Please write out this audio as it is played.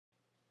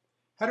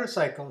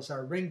Heterocycles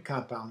are ring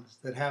compounds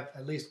that have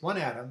at least one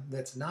atom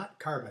that's not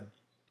carbon.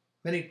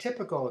 Many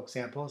typical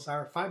examples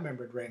are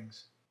five-membered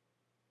rings.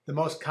 The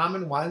most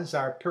common ones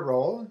are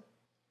Parole,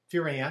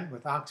 furan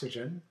with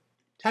oxygen.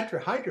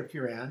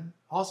 Tetrahydrofuran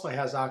also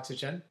has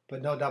oxygen,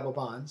 but no double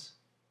bonds.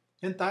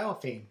 And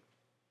thiophene.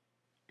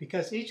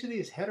 Because each of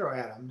these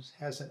heteroatoms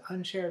has an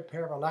unshared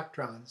pair of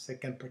electrons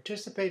that can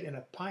participate in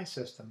a pi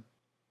system,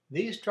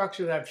 these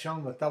structures I've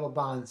shown with double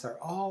bonds are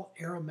all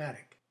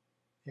aromatic.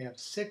 They have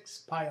 6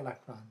 pi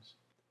electrons.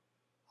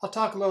 I'll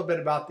talk a little bit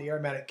about the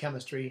aromatic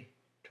chemistry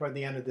toward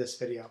the end of this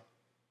video.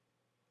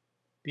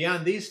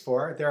 Beyond these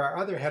 4, there are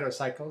other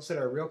heterocycles that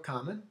are real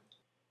common.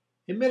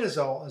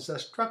 Imidazole is a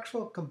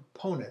structural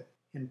component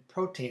in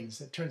proteins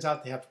that turns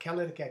out to have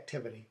catalytic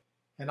activity,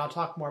 and I'll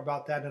talk more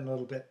about that in a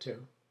little bit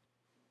too.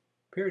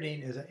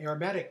 Pyridine is an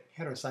aromatic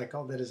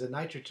heterocycle that is a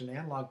nitrogen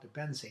analog to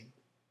benzene.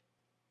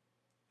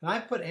 And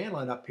I've put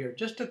aniline up here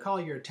just to call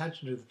your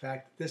attention to the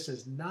fact that this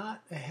is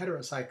not a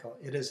heterocycle.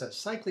 It is a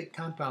cyclic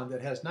compound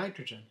that has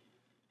nitrogen,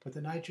 but the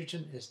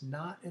nitrogen is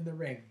not in the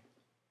ring.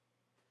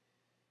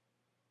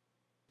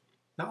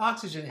 Now,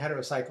 oxygen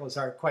heterocycles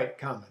are quite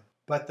common,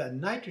 but the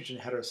nitrogen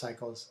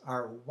heterocycles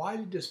are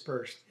widely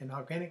dispersed in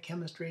organic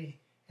chemistry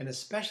and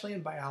especially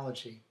in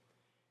biology.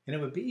 And it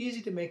would be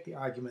easy to make the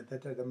argument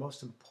that they're the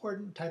most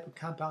important type of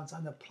compounds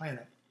on the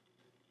planet.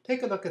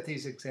 Take a look at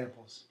these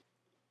examples.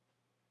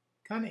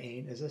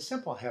 Coniine is a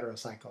simple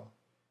heterocycle.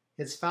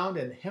 It's found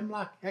in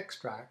hemlock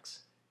extracts.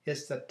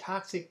 It's the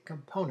toxic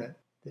component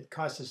that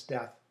causes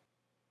death.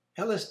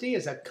 LSD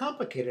is a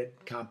complicated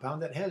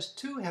compound that has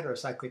 2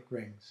 heterocyclic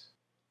rings.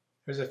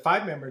 There's a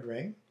 5-membered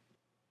ring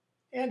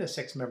and a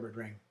 6-membered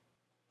ring.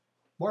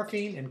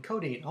 Morphine and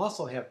codeine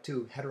also have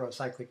 2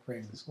 heterocyclic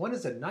rings. One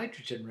is a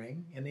nitrogen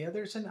ring and the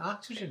other is an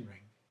oxygen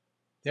ring.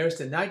 There's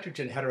the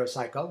nitrogen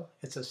heterocycle.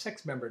 It's a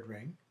 6-membered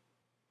ring.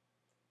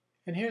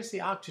 And here's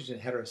the oxygen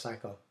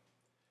heterocycle.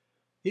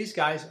 These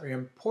guys are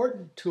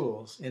important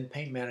tools in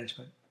pain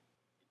management.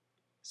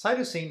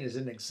 Cytosine is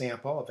an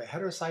example of a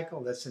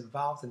heterocycle that's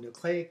involved in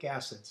nucleic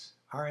acids,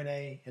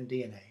 RNA and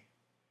DNA.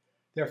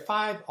 There are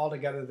 5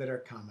 altogether that are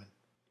common.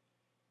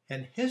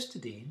 And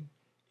histidine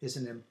is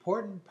an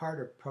important part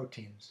of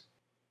proteins.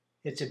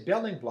 It's a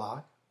building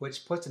block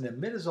which puts an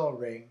imidazole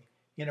ring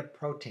in a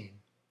protein.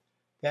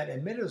 That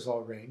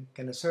imidazole ring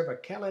can serve a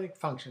catalytic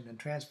function in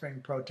transferring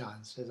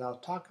protons, as I'll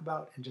talk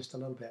about in just a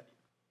little bit.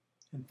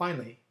 And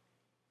finally,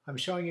 I'm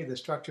showing you the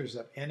structures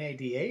of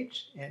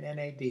NADH and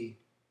NAD.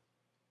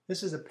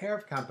 This is a pair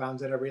of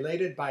compounds that are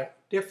related by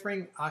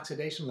differing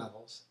oxidation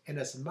levels, and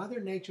it's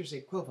Mother Nature's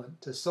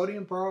equivalent to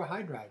sodium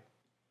borohydride.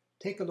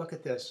 Take a look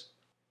at this.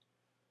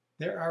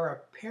 There are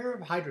a pair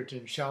of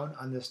hydrogens shown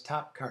on this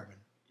top carbon.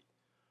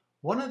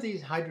 One of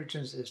these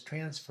hydrogens is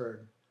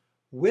transferred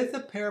with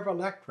a pair of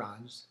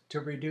electrons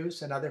to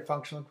reduce another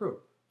functional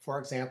group, for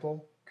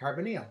example,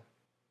 carbonyl.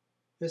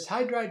 This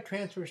hydride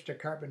transfers to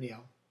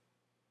carbonyl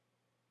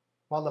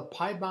while the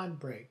pi bond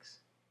breaks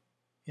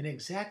in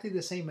exactly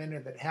the same manner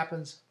that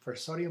happens for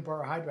sodium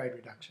borohydride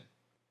reduction.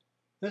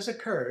 This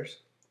occurs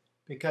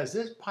because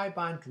this pi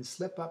bond can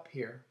slip up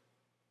here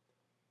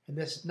and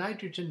this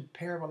nitrogen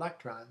pair of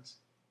electrons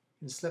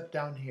can slip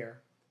down here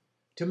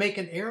to make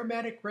an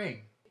aromatic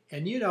ring.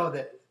 And you know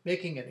that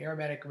making an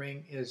aromatic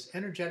ring is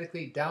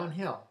energetically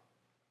downhill.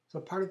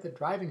 So part of the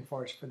driving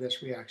force for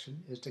this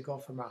reaction is to go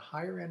from a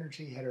higher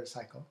energy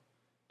heterocycle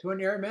to an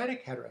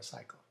aromatic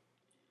heterocycle.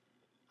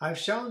 I've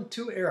shown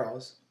 2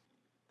 arrows.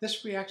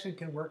 This reaction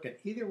can work in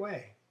either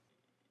way.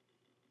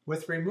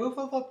 With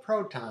removal of a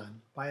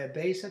proton by a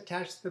base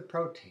attached to the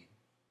protein,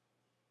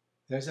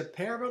 there's a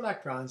pair of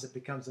electrons that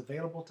becomes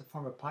available to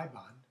form a pi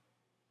bond.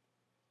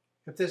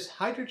 If this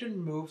hydrogen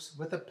moves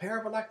with a pair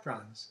of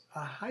electrons,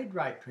 a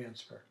hydride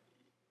transfer,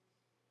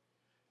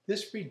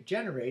 this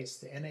regenerates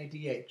the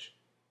NADH.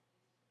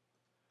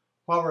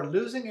 While we're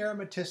losing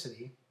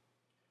aromaticity,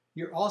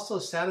 you're also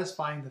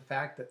satisfying the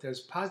fact that there's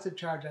positive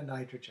charge on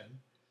nitrogen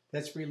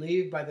that's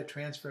relieved by the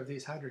transfer of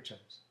these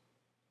hydrogens.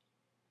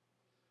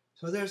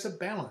 So there's a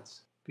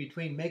balance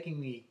between making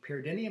the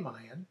pyridinium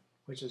ion,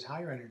 which is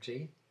higher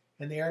energy,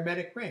 and the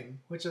aromatic ring,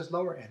 which is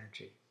lower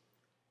energy.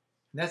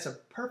 And that's a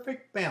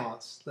perfect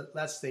balance that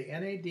lets the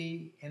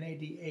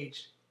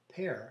NAD-NADH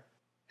pair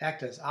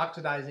act as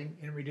oxidizing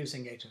and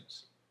reducing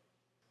agents.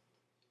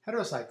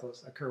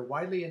 Heterocycles occur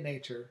widely in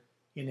nature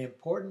in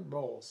important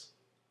roles.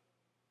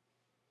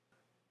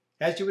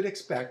 As you would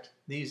expect,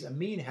 these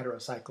amine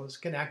heterocycles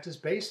can act as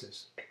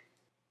bases.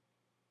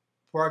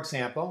 For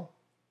example,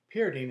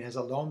 pyridine has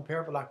a lone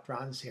pair of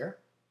electrons here.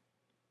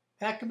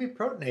 That can be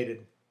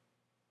protonated.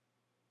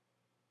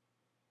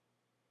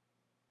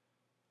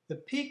 The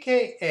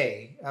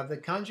pKa of the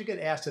conjugate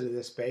acid of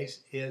this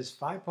base is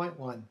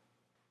 5.1.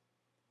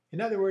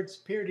 In other words,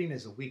 pyridine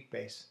is a weak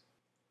base.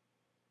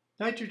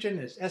 Nitrogen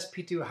is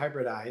sp2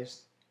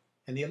 hybridized,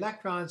 and the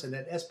electrons in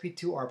that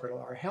sp2 orbital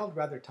are held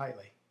rather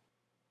tightly.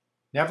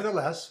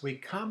 Nevertheless, we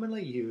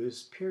commonly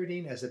use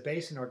pyridine as a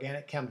base in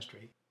organic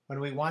chemistry when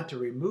we want to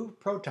remove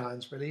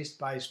protons released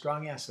by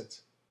strong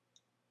acids.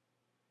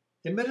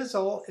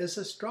 Imidazole is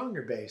a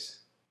stronger base.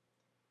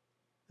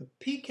 The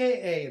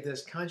pKa of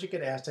this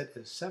conjugate acid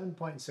is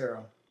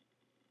 7.0.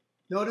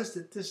 Notice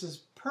that this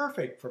is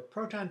perfect for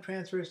proton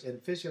transfers in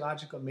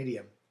physiological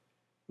medium,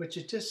 which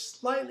is just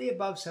slightly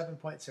above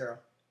 7.0.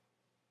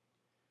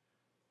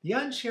 The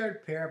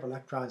unshared pair of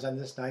electrons on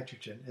this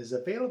nitrogen is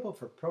available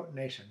for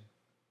protonation.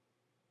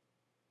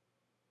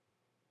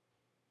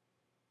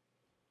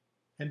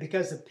 And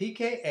because the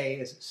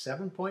pKa is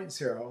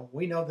 7.0,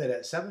 we know that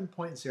at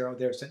 7.0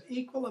 there's an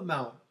equal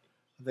amount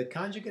of the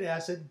conjugate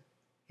acid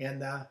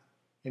and the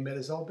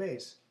imidazole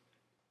base.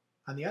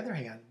 On the other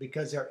hand,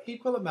 because there are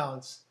equal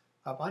amounts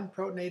of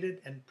unprotonated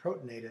and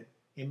protonated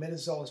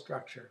imidazole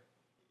structure,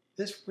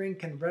 this ring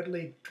can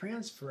readily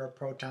transfer a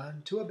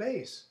proton to a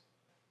base.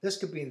 This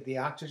could be the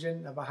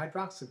oxygen of a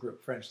hydroxyl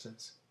group, for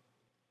instance.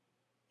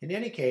 In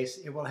any case,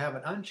 it will have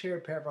an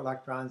unshared pair of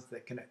electrons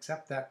that can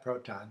accept that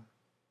proton,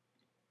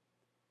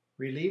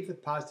 relieve the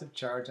positive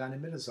charge on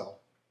imidazole.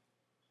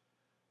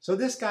 So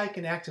this guy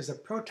can act as a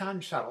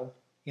proton shuttle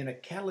in a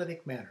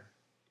catalytic manner.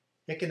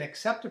 It can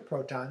accept a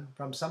proton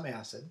from some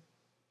acid,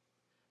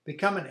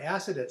 become an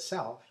acid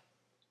itself,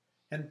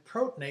 and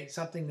protonate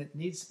something that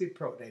needs to be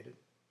protonated,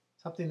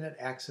 something that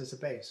acts as a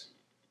base.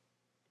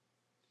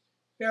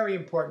 Very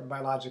important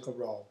biological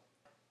role.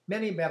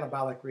 Many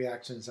metabolic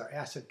reactions are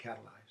acid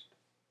catalyzed.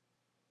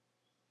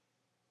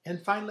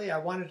 And finally, I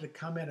wanted to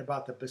comment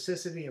about the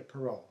basicity of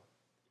parole.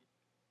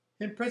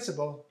 In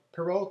principle,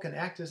 parole can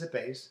act as a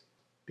base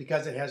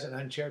because it has an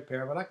unshared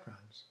pair of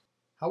electrons.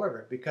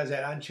 However, because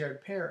that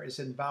unshared pair is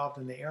involved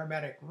in the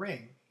aromatic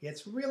ring,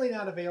 it's really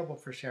not available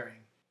for sharing,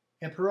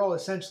 and parole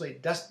essentially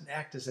doesn't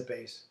act as a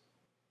base.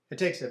 It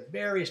takes a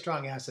very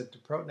strong acid to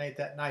protonate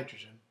that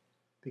nitrogen,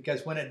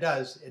 because when it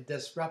does, it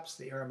disrupts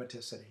the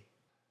aromaticity.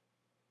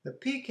 The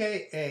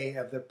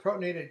pKa of the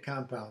protonated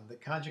compound, the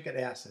conjugate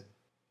acid,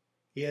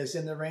 is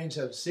in the range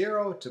of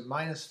 0 to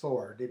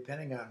 -4,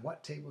 depending on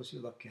what tables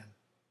you look in.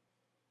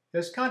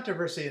 There's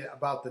controversy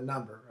about the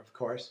number, of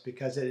course,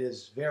 because it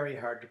is very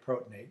hard to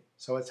protonate,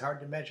 so it's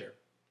hard to measure.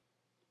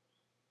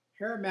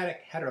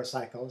 Aromatic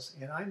heterocycles,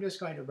 and I'm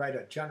just going to write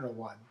a general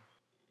one,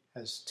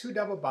 has 2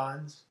 double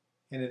bonds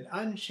and an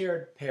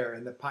unshared pair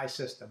in the pi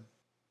system,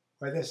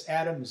 where this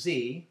atom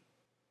Z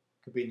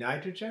could be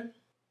nitrogen,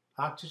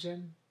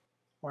 oxygen,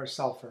 or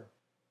sulfur.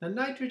 Now,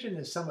 nitrogen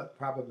is somewhat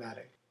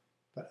problematic,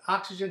 but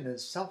oxygen and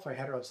sulfur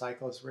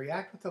heterocycles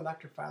react with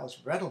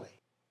electrophiles readily.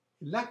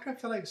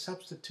 Electrophilic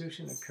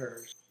substitution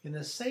occurs in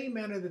the same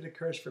manner that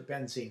occurs for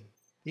benzene.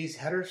 These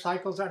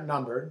heterocycles are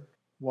numbered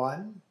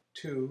 1,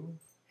 2,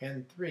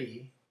 and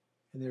 3,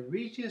 and the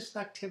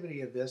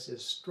regioselectivity of this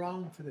is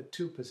strong for the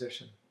 2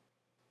 position.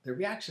 The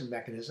reaction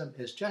mechanism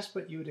is just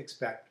what you would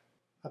expect.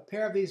 A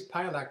pair of these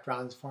pi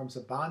electrons forms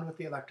a bond with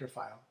the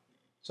electrophile.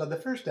 So the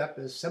first step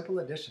is simple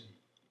addition.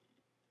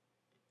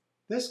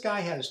 This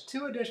guy has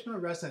 2 additional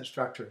resonance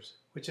structures,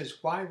 which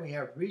is why we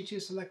have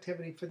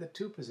regioselectivity for the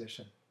 2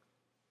 position.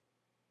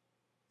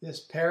 This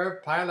pair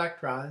of pi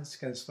electrons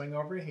can swing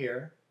over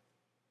here.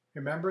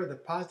 Remember, the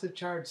positive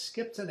charge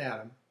skips an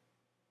atom.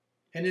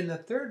 And in the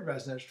 3rd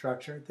resonance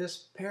structure, this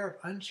pair of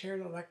unshared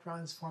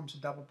electrons forms a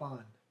double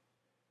bond.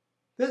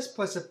 This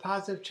puts a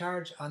positive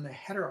charge on the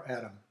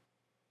heteroatom,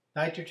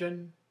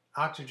 nitrogen,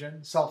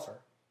 oxygen, sulfur.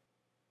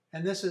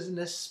 And this is an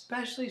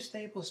especially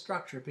stable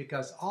structure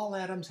because all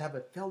atoms have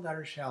a filled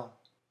outer shell.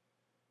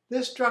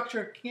 This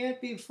structure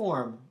can't be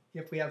formed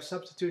if we have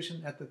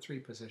substitution at the 3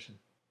 position.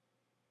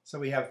 So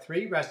we have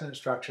 3 resonance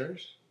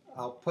structures.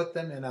 I'll put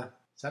them in a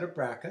set of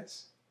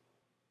brackets.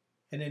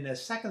 And in the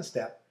second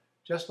step,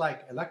 just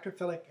like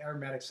electrophilic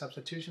aromatic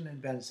substitution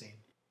in benzene,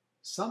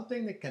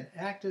 something that can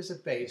act as a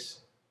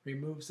base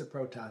removes the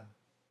proton.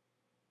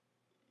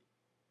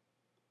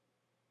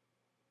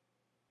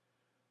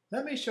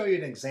 Let me show you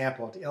an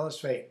example to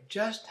illustrate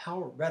just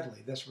how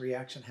readily this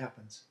reaction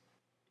happens.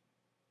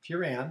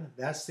 Furan,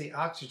 that's the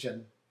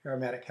oxygen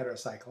aromatic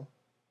heterocycle,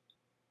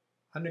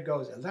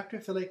 undergoes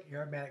electrophilic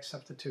aromatic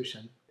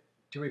substitution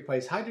to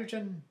replace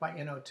hydrogen by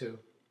NO2.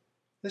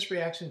 This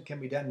reaction can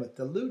be done with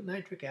dilute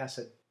nitric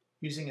acid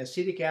using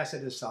acetic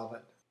acid as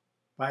solvent.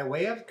 By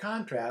way of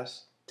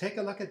contrast, take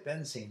a look at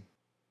benzene.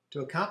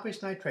 To accomplish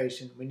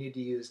nitration, we need to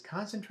use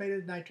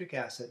concentrated nitric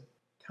acid,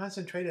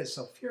 concentrated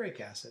sulfuric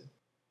acid,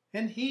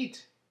 and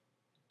heat.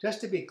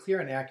 Just to be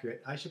clear and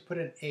accurate, I should put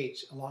an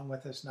H along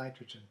with this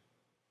nitrogen.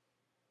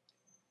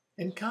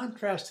 In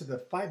contrast to the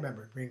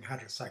 5-membered ring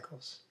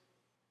heterocycles,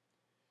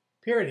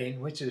 pyridine,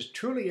 which is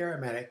truly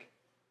aromatic,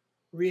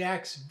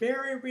 reacts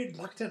very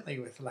reluctantly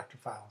with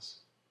electrophiles.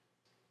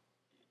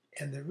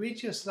 And the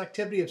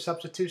regioselectivity of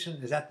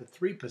substitution is at the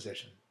 3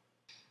 position.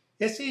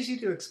 It's easy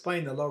to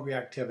explain the low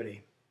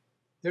reactivity.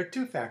 There are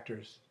 2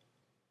 factors.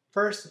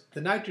 First,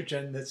 the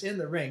nitrogen that's in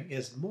the ring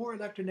is more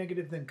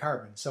electronegative than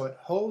carbon, so it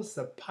holds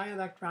the pi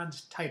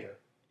electrons tighter,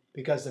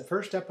 because the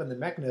first step in the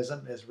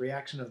mechanism is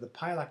reaction of the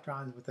pi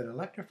electrons with an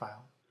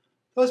electrophile.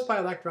 Those pi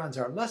electrons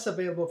are less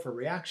available for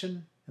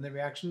reaction, and the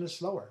reaction is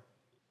slower.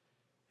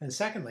 And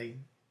secondly,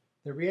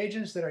 the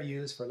reagents that are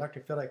used for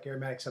electrophilic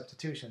aromatic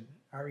substitution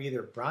are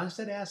either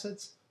Bronsted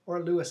acids or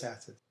Lewis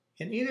acids.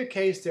 In either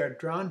case, they are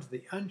drawn to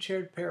the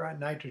unshared pair on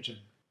nitrogen,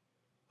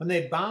 When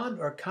they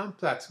bond or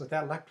complex with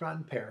that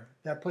electron pair,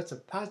 that puts a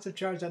positive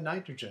charge on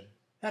nitrogen.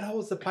 That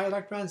holds the pi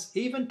electrons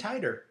even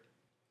tighter.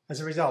 As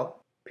a result,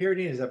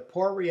 pyridine is a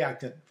poor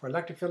reactant for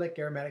electrophilic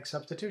aromatic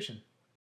substitution.